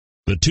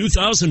The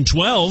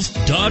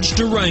 2012 Dodge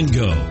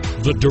Durango.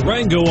 The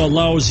Durango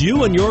allows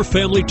you and your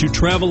family to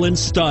travel in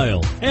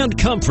style and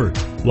comfort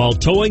while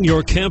towing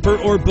your camper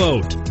or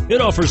boat.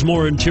 It offers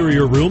more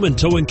interior room and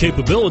towing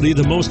capability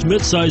than most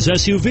midsize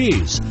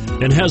SUVs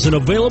and has an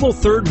available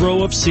third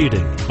row of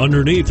seating.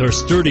 Underneath are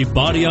sturdy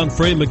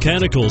body-on-frame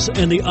mechanicals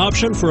and the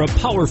option for a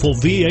powerful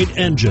V8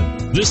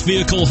 engine. This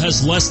vehicle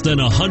has less than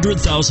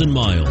 100,000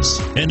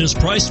 miles and is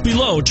priced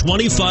below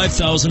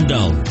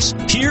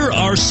 $25,000. Here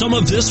are some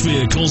of this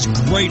vehicle's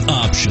great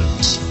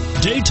options: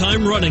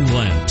 daytime running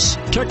lamps,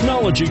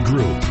 technology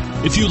group.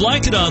 If you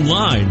like it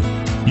online,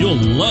 you'll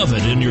love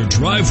it in your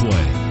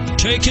driveway.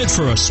 Take it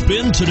for a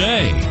spin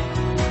today.